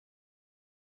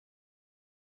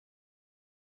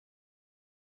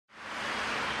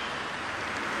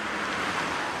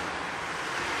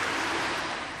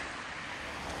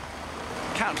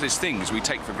Countless things we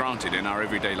take for granted in our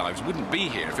everyday lives wouldn't be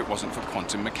here if it wasn't for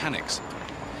quantum mechanics.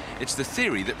 It's the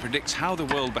theory that predicts how the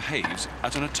world behaves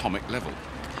at an atomic level.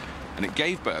 And it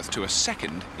gave birth to a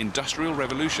second industrial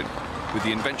revolution with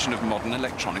the invention of modern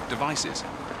electronic devices.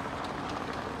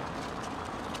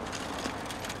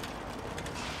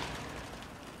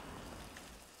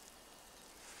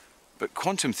 But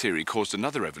quantum theory caused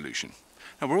another revolution.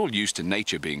 Now, we're all used to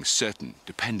nature being certain,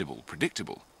 dependable,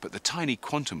 predictable, but the tiny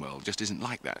quantum world just isn't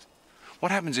like that.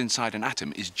 What happens inside an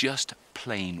atom is just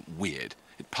plain weird.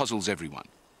 It puzzles everyone.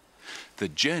 The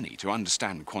journey to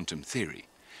understand quantum theory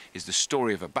is the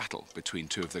story of a battle between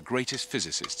two of the greatest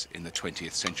physicists in the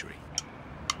 20th century.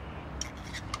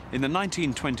 In the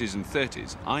 1920s and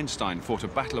 30s, Einstein fought a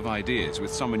battle of ideas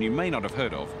with someone you may not have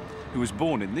heard of, who was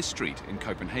born in this street in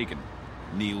Copenhagen,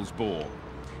 Niels Bohr.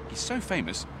 He's so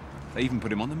famous, they even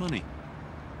put him on the money.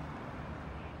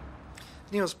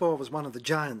 Niels Bohr was one of the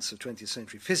giants of 20th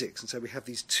century physics, and so we have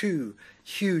these two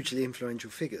hugely influential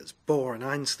figures, Bohr and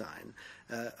Einstein,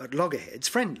 at loggerheads,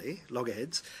 friendly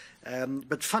loggerheads,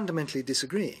 but fundamentally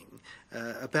disagreeing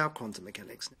about quantum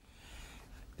mechanics.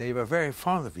 They were very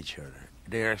fond of each other.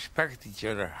 They respected each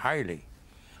other highly.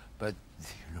 But,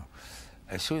 you know,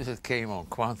 as soon as it came on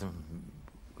quantum,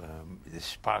 the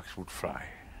sparks would fly.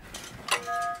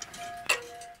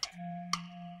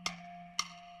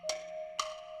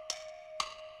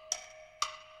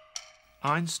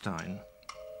 Einstein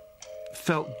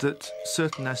felt that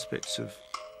certain aspects of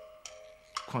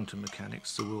quantum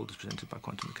mechanics, the world as presented by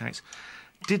quantum mechanics,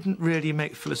 didn't really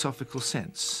make philosophical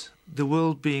sense. The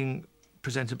world being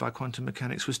presented by quantum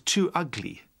mechanics was too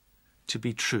ugly to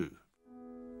be true.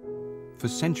 For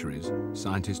centuries,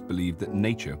 scientists believed that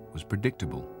nature was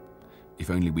predictable.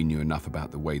 If only we knew enough about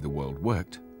the way the world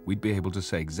worked, we'd be able to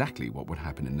say exactly what would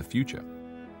happen in the future.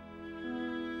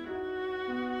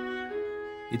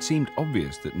 It seemed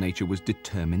obvious that nature was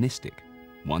deterministic.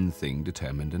 One thing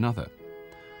determined another.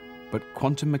 But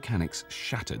quantum mechanics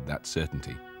shattered that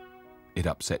certainty. It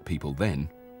upset people then,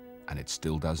 and it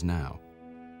still does now.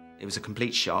 It was a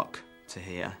complete shock to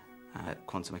hear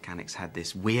quantum mechanics had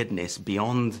this weirdness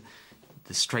beyond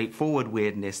the straightforward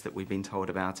weirdness that we've been told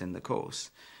about in the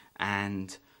course.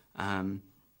 And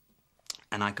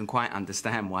I can quite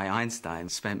understand why Einstein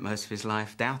spent most of his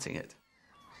life doubting it.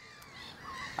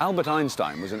 Albert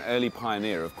Einstein was an early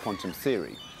pioneer of quantum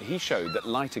theory. He showed that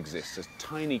light exists as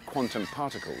tiny quantum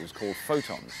particles called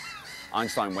photons.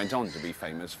 Einstein went on to be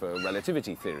famous for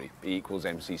relativity theory, E equals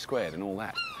mc squared and all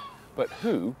that. But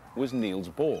who was Niels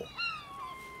Bohr?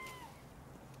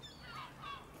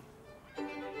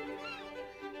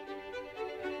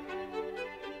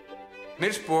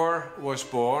 Niels Bohr was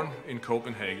born in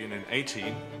Copenhagen in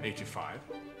 1885.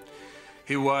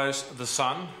 He was the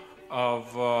son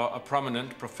of a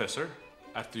prominent professor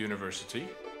at the university.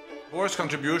 Bohr's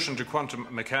contribution to quantum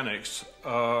mechanics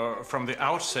from the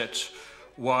outset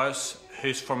was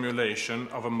his formulation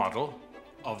of a model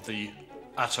of the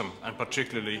atom, and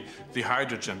particularly the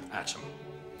hydrogen atom.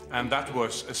 And that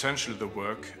was essentially the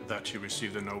work that he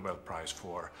received the Nobel Prize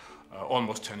for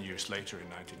almost 10 years later in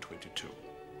 1922.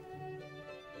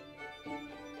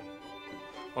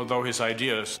 Although his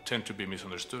ideas tend to be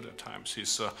misunderstood at times,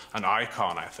 he's an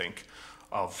icon, I think,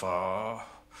 of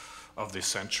this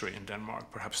century in Denmark,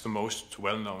 perhaps the most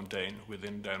well-known Dane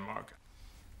within Denmark.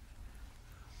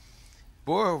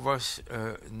 Bohr was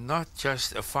not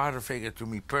just a father figure to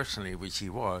me personally, which he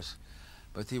was,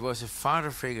 but he was a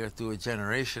father figure to a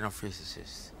generation of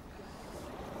physicists.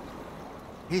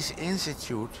 His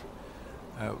institute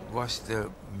was the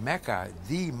Mecca,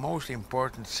 the most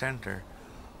important center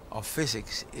of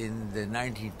physics in the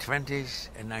 1920s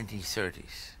and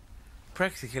 1930s.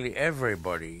 Practically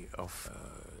everybody of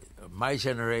my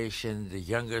generation, the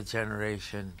younger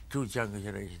generation, two younger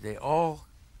generations, they all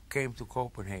came to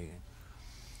Copenhagen.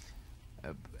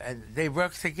 And they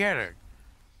worked together.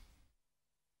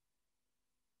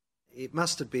 It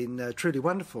must have been truly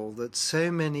wonderful that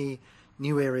so many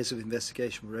new areas of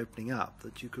investigation were opening up,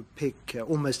 that you could pick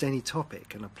almost any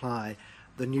topic and apply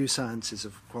the new sciences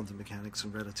of quantum mechanics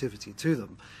and relativity to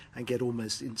them and get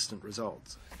almost instant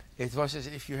results. It was as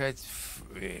if you had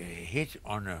hit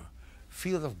on a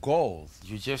field of gold.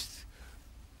 You just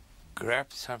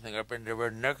grabbed something up and there were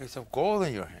nuggets of gold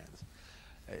in your hands.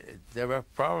 There were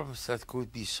problems that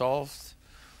could be solved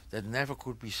that never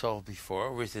could be solved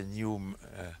before with a new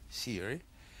theory,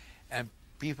 and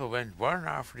people went one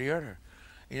after the other.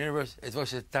 In other words, it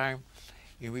was a time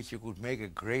in which you could make a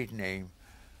great name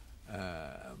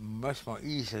much more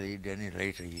easily than in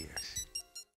later years.